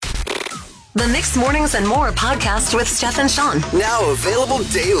The Mixed Mornings and More podcast with Steph and Sean. Now available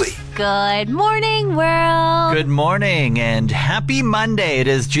daily. Good morning, world. Good morning and happy Monday. It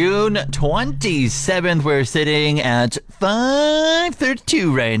is June 27th. We're sitting at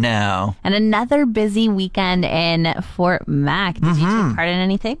 5:32 right now. And another busy weekend in Fort Mac. Did you take part in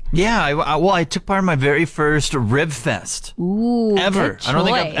anything? Yeah, I took part in my very first Rib Fest. Ooh, Ever. good I don't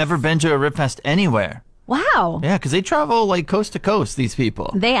think I've choice. ever been to a Rib Fest anywhere. Wow. Yeah, because they travel like coast to coast, these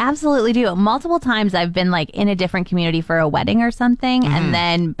people. They absolutely do. Multiple times I've been like in a different community for a wedding or something and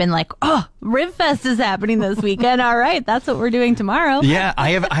then been like, oh, Rib Fest is happening this weekend. All right, that's what we're doing tomorrow. Yeah, I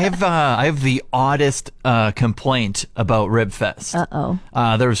have the oddest complaint about Rib Fest. Uh-oh.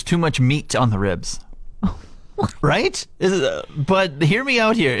 There was too much meat on the ribs. Right? But hear me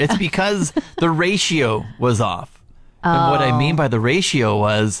out here. It's because the ratio was off. And what I mean by the ratio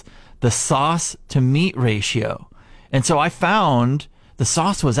was the sauce to meat ratio. And so I found the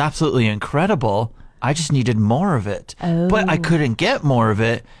sauce was absolutely incredible. I just needed more of it. But I couldn't get more of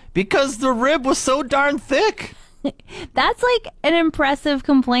it because the rib was so darn thick. That's like an impressive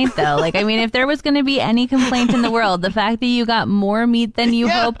complaint, though. Like, I mean, if there was going to be any complaint in the world, the fact that you got more meat than you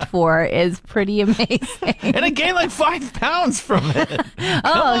hoped for is pretty amazing. And I gained like 5 pounds from it.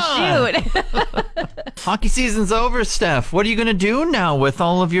 Oh, shoot. Hockey season's over, Steph. What are you going to do now with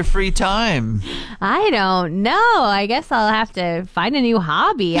all of your free time? I don't know. I guess I'll have to find a new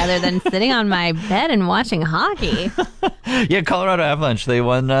hobby other than sitting on my bed and watching hockey. Yeah, Colorado Avalanche. They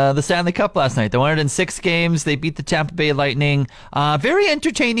won the Stanley Cup last night. They won it in 6 games. They beat the Tampa Bay Lightning. Very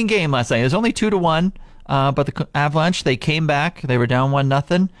entertaining game last night. It was only 2-1. But the Avalanche, they came back. They were down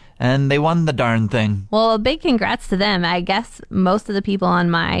 1-0, and they won the darn thing. Well, a big congrats to them. I guess most of the people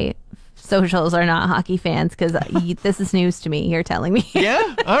on my socials are not hockey fans because this is news to me. You're telling me. Yeah?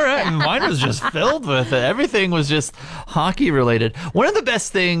 All right. And mine was just filled with it. Everything was just hockey related. One of the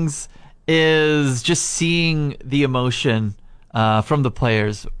best things is just seeing the emotion from the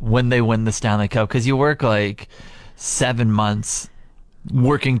players when they win the Stanley Cup, because you work like 7 months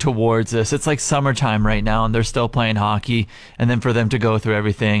working towards this. It's like summertime right now and they're still playing hockey, and then for them to go through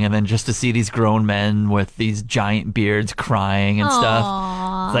everything and then just to see these grown men with these giant beards crying and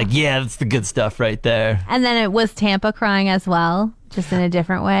stuff. It's like, yeah, that's the good stuff right there. And then it was Tampa crying as well, just in a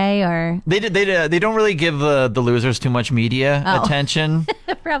different way, or They don't really give the losers too much media attention.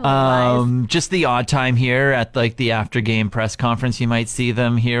 probably wise. Just the odd time here at like the after game press conference, you might see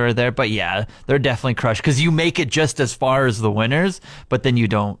them here or there. But yeah, they're definitely crushed because you make it just as far as the winners, but then you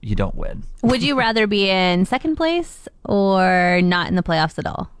don't win. Would you rather be in second place or not in the playoffs at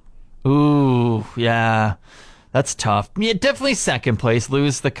all? Ooh, yeah, that's tough. Yeah, definitely second place,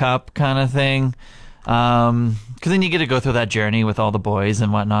 lose the cup kind of thing. Because then you get to go through that journey with all the boys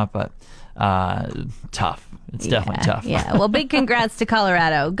and whatnot. But tough. It's definitely tough. Yeah. Well, big congrats to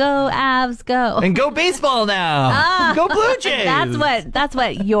Colorado. Go Avs, go. And go baseball now. Go Blue Jays. That's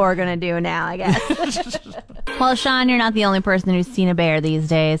what you're gonna do now, I guess. Well, Sean, you're not the only person who's seen a bear these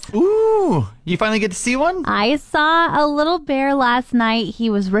days. Ooh, you finally get to see one? I saw a little bear last night. He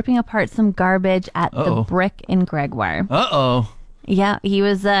was ripping apart some garbage at the Brick in Gregoire. Uh-oh. Yeah, he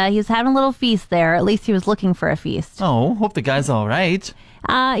was having a little feast there. At least he was looking for a feast. Oh, hope the guy's all right.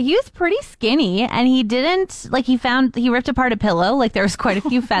 He was pretty skinny, and he didn't, like, he ripped apart a pillow, like there was quite a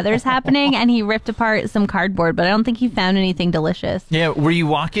few feathers happening, and he ripped apart some cardboard, but I don't think he found anything delicious. Yeah, were you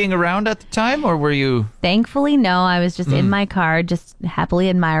walking around at the time, or were you? Thankfully, no. I was just in my car, just happily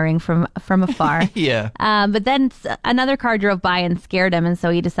admiring from afar. Yeah. But then another car drove by and scared him, and so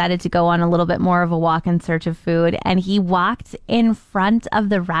he decided to go on a little bit more of a walk in search of food, and he walked in front of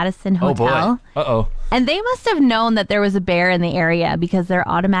the Radisson Hotel. Oh, boy. Uh-oh. And they must have known that there was a bear in the area because their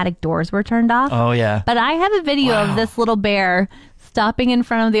automatic doors were turned off. Oh, yeah. But I have a video of this little bear stopping in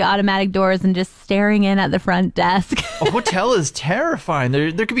front of the automatic doors and just staring in at the front desk. A hotel is terrifying.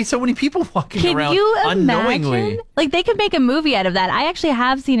 There could be so many people walking around unknowingly. Imagine? Like, they could make a movie out of that. I actually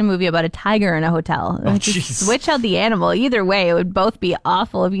have seen a movie about a tiger in a hotel. Oh, Just jeez. switch out the animal. Either way, it would both be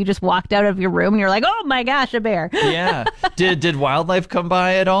awful if you just walked out of your room and you're like, oh my gosh, a bear. Yeah. Did wildlife come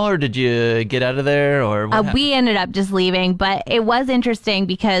by at all, or did you get out of there, or what happened? We ended up just leaving, but it was interesting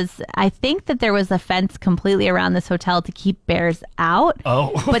because I think that there was a fence completely around this hotel to keep bears out.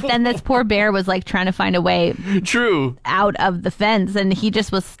 Oh. But then this poor bear was like trying to find a way True. out of the fence, and he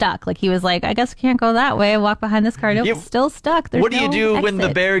just was stuck. Like, he was like, I guess we can't go that way. Walk behind this car. Nope, Yeah. still stuck. There's What do you no do when the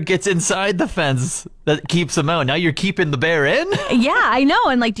exit. bear gets inside the fence that keeps him out? Now you're keeping the bear in? Yeah, I know.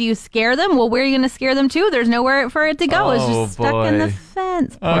 And like, do you scare them? Well, where are you going to scare them to? There's nowhere for it to go. It's Oh, just stuck in the boy.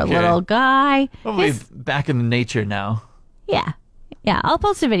 fence. Poor Okay. little guy. Hopefully His- back in nature now. Yeah. Yeah, I'll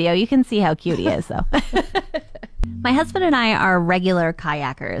post a video. You can see how cute he is, though. My husband and I are regular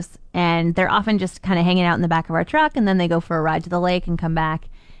kayakers, and they're often just kind of hanging out in the back of our truck, and then they go for a ride to the lake and come back.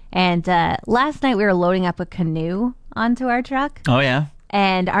 And last night we were loading up a canoe onto our truck, Oh, yeah.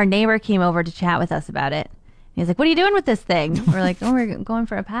 and our neighbor came over to chat with us about it. He's like, "What are you doing with this thing?" We're like, "Oh, we're going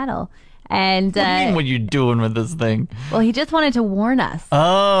for a paddle." And What do you mean, what you doing with this thing? well, he just wanted to warn us.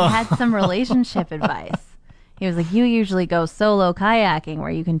 Oh. He had some relationship advice. He was like, "You usually go solo kayaking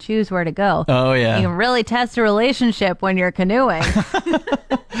where you can choose where to go. Oh, yeah. You can really test a relationship when you're canoeing."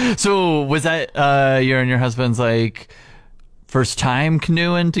 So was that your and your husband's like first time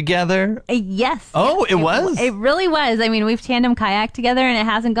canoeing together? Yes. Oh, it was? It really was. I mean, we've tandem kayak together and it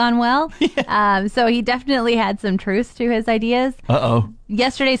hasn't gone well. So he definitely had some truth to his ideas. Uh-oh.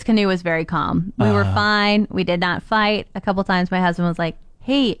 Yesterday's canoe was very calm. We were fine. We did not fight. A couple times my husband was like,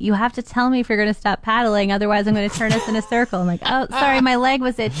 "Hey, you have to tell me if you're going to stop paddling. Otherwise, I'm going to turn us in a circle." I'm like, "Oh, sorry, my leg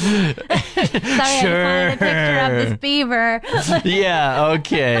was itchy. Sorry, I just wanted a picture of this beaver." Yeah,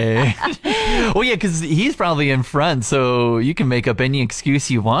 okay. Well, yeah, because he's probably in front, so you can make up any excuse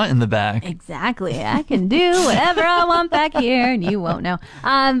you want in the back. Exactly. I can do whatever I want back here, and you won't know.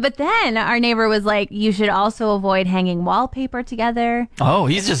 But then our neighbor was like, "You should also avoid hanging wallpaper together." Oh,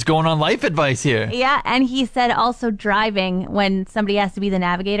 he's just going on life advice here. Yeah, and he said also driving, when somebody has to be the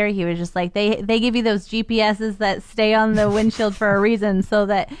navigator, he was just like, they give you those GPSs that stay on the windshield for a reason, so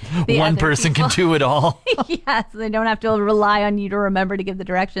that the One other person people- can do it all. Yeah, so they don't have to rely on you to remember to give the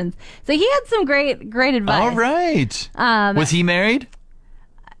directions. So he had some great advice. All right. Was he married?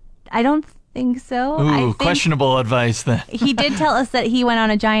 I don't think so. I Ooh, think questionable advice then. he did tell us that he went on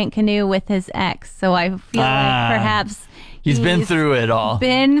a giant canoe with his ex, so I feel like perhaps He's been through it all.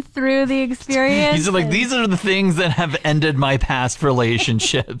 been through the experience. He's like, these are the things that have ended my past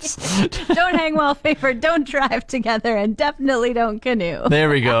relationships. Don't hang wallpaper, don't drive together, and definitely don't canoe. There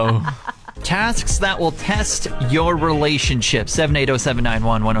we go. Tasks that will test your relationship.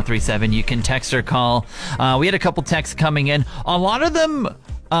 780-791-1037. You can text or call. We had a couple texts coming in. A lot of them,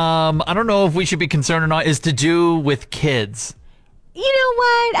 I don't know if we should be concerned or not, is to do with kids. You know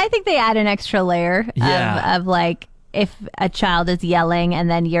what? I think they add an extra layer Yeah. of like, if a child is yelling and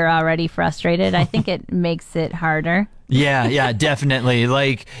then you're already frustrated, I think it makes it harder. Yeah, definitely.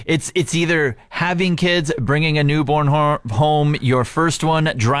 Like it's either having kids, bringing a newborn home, your first one,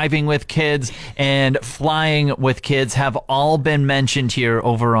 driving with kids, and flying with kids have all been mentioned here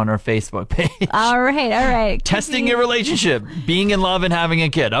over on our Facebook page. All right. Testing your relationship, being in love and having a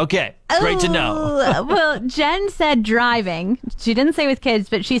kid. Okay, great to know. Oh, well, Jen said driving. She didn't say with kids,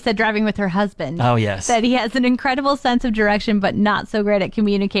 but she said driving with her husband. Oh, yes. Said he has an incredible sense of direction, but not so great at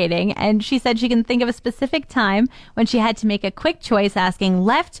communicating. And she said she can think of a specific time when she had to make a quick choice asking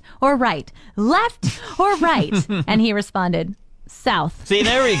left or right, and he responded, south. See,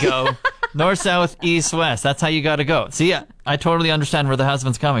 there we go. North, south, east, west. That's how you got to go. See, I totally understand where the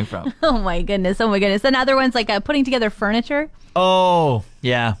husband's coming from. Oh my goodness. And other ones like putting together furniture. Oh,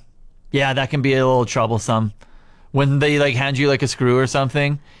 yeah. Yeah, that can be a little troublesome. When they like hand you like a screw or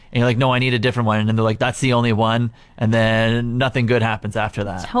something, and you're like, "No, I need a different one," and then they're like, "That's the only one," and then nothing good happens after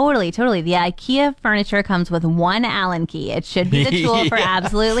that. Totally. The IKEA furniture comes with one Allen key. It should be the tool for Yeah.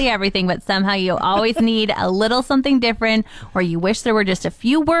 absolutely everything, but somehow you always need a little something different, or you wish there were just a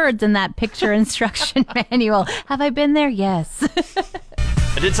few words in that picture instruction manual. Have I been there? Yes.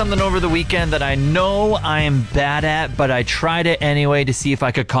 I did something over the weekend that I know I am bad at, but I tried it anyway to see if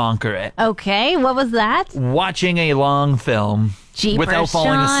I could conquer it. Okay, what was that? Watching a long film Jeepers, without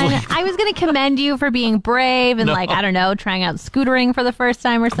falling Sean. asleep. I was going to commend you for being brave and I don't know, trying out scootering for the first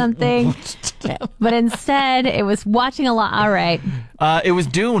time or something. But instead, it was watching a lot. All right. It was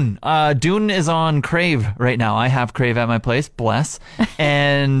Dune. Dune is on Crave right now. I have Crave at my place, bless.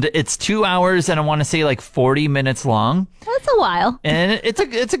 And it's 2 hours and I want to say like 40 minutes long. That's a while. And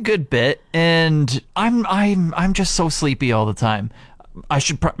it's a good bit. And I'm just so sleepy all the time. I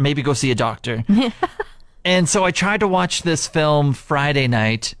should maybe go see a doctor. And so I tried to watch this film Friday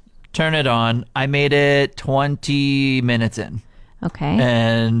night, turn it on. I made it 20 minutes in. Okay.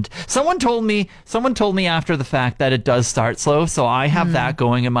 And someone told me after the fact that it does start slow, so I have that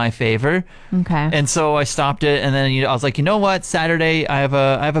going in my favor. Okay. And so I stopped it, and then I was like, you know what? Saturday I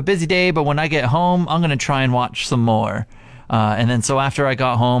have a busy day, but when I get home, I'm gonna try and watch some more. And then so after I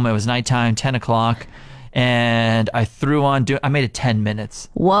got home, it was nighttime, 10 o'clock. And I threw on. I made it 10 minutes.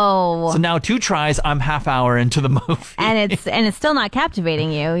 Whoa. So now 2 tries. I'm half hour into the movie. And it's still not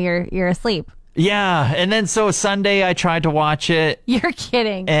captivating you. You're asleep. Yeah. And then so Sunday I tried to watch it. You're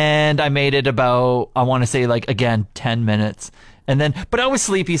kidding. And I made it about, I want to say like, again, 10 minutes. And then, but I was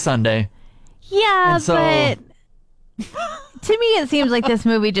sleepy Sunday. Yeah, And so- but To me, it seems like this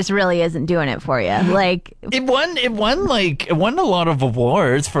movie just really isn't doing it for you. Like It won a lot of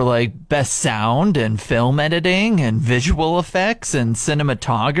awards for like best sound and film editing and visual effects and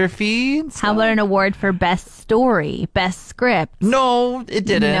cinematography. And how about an award for best story, best script? No, it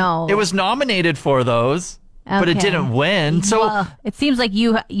didn't. No. It was nominated for those, but it Okay. didn't win. So Well, it seems like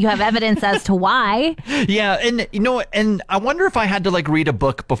you have evidence as to why. yeah, and and I wonder if I had to like read a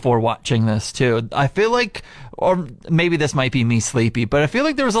book before watching this too. I feel like, or maybe this might be me sleepy, but I feel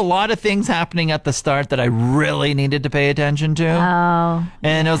like there was a lot of things happening at the start that I really needed to pay attention to. Oh,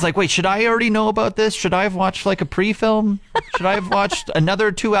 And I was like, wait, should I already know about this? Should I have watched like a pre-film? Should I have watched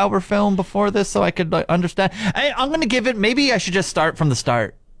another 2-hour film before this so I could like, understand? I'm going to give it, maybe I should just start from the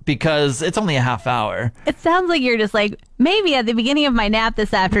start because it's only a half hour. it sounds like you're just like, maybe at the beginning of my nap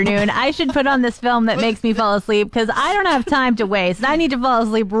this afternoon, I should put on this film that makes me fall asleep because I don't have time to waste. I need to fall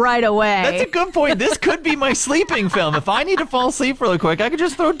asleep right away. That's a good point. This could be my sleeping film. If I need to fall asleep really quick, I could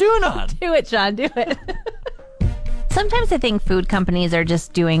just throw Dune on. Do it, Sean. Do it. Sometimes I think food companies are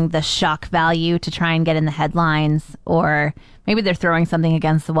just doing the shock value to try and get in the headlines, or maybe they're throwing something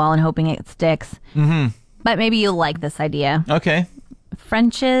against the wall and hoping it sticks. Mm-hmm. But maybe you'll like this idea. Okay.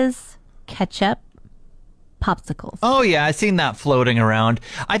 French's ketchup popsicles. Oh yeah, I've seen that floating around.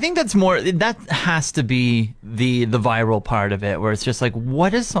 I think that has to be the viral part of it, where it's just like,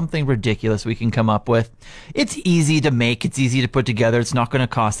 what is something ridiculous we can come up with? It's easy to make, it's easy to put together, it's not going to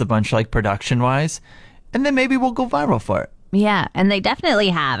cost a bunch like production wise, and then maybe we'll go viral for it. Yeah, and they definitely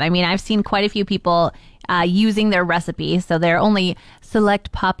have. I mean, I've seen quite a few people using their recipe. So there are only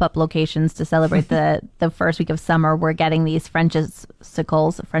select pop-up locations to celebrate the first week of summer. We're getting these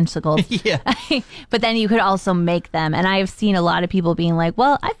Frenchsicles. Yeah. But then you could also make them. And I've seen a lot of people being like,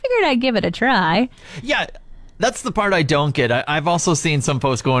 well, I figured I'd give it a try. Yeah. That's the part I don't get. I've also seen some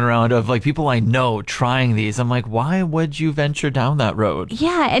posts going around of like people I know trying these. I'm like, why would you venture down that road?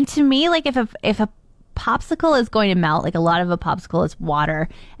 Yeah, and to me, like if a popsicle is going to melt, like a lot of a popsicle is water,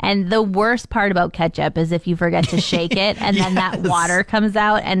 and the worst part about ketchup is if you forget to shake it and then that water comes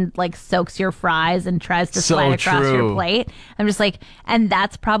out and like soaks your fries and tries to So slide across your true. plate. I'm just like, and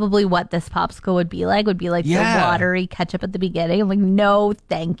that's probably what this popsicle would be like the Yeah. watery ketchup at the beginning. I'm like, no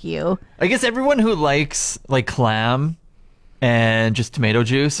thank you. I guess everyone who likes like clam and just tomato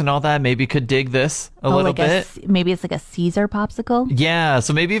juice and all that maybe could dig this a little like bit. Maybe it's like a Caesar popsicle. Yeah,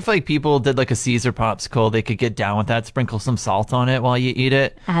 so maybe if like people did like a Caesar popsicle, they could get down with that, sprinkle some salt on it while you eat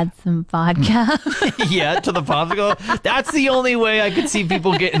it. Add some vodka. Yeah, to the popsicle. That's the only way I could see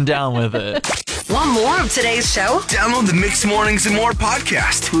people getting down with it. Want more of today's show? Download the Mixed Mornings and More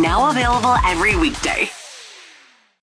podcast. Now available every weekday.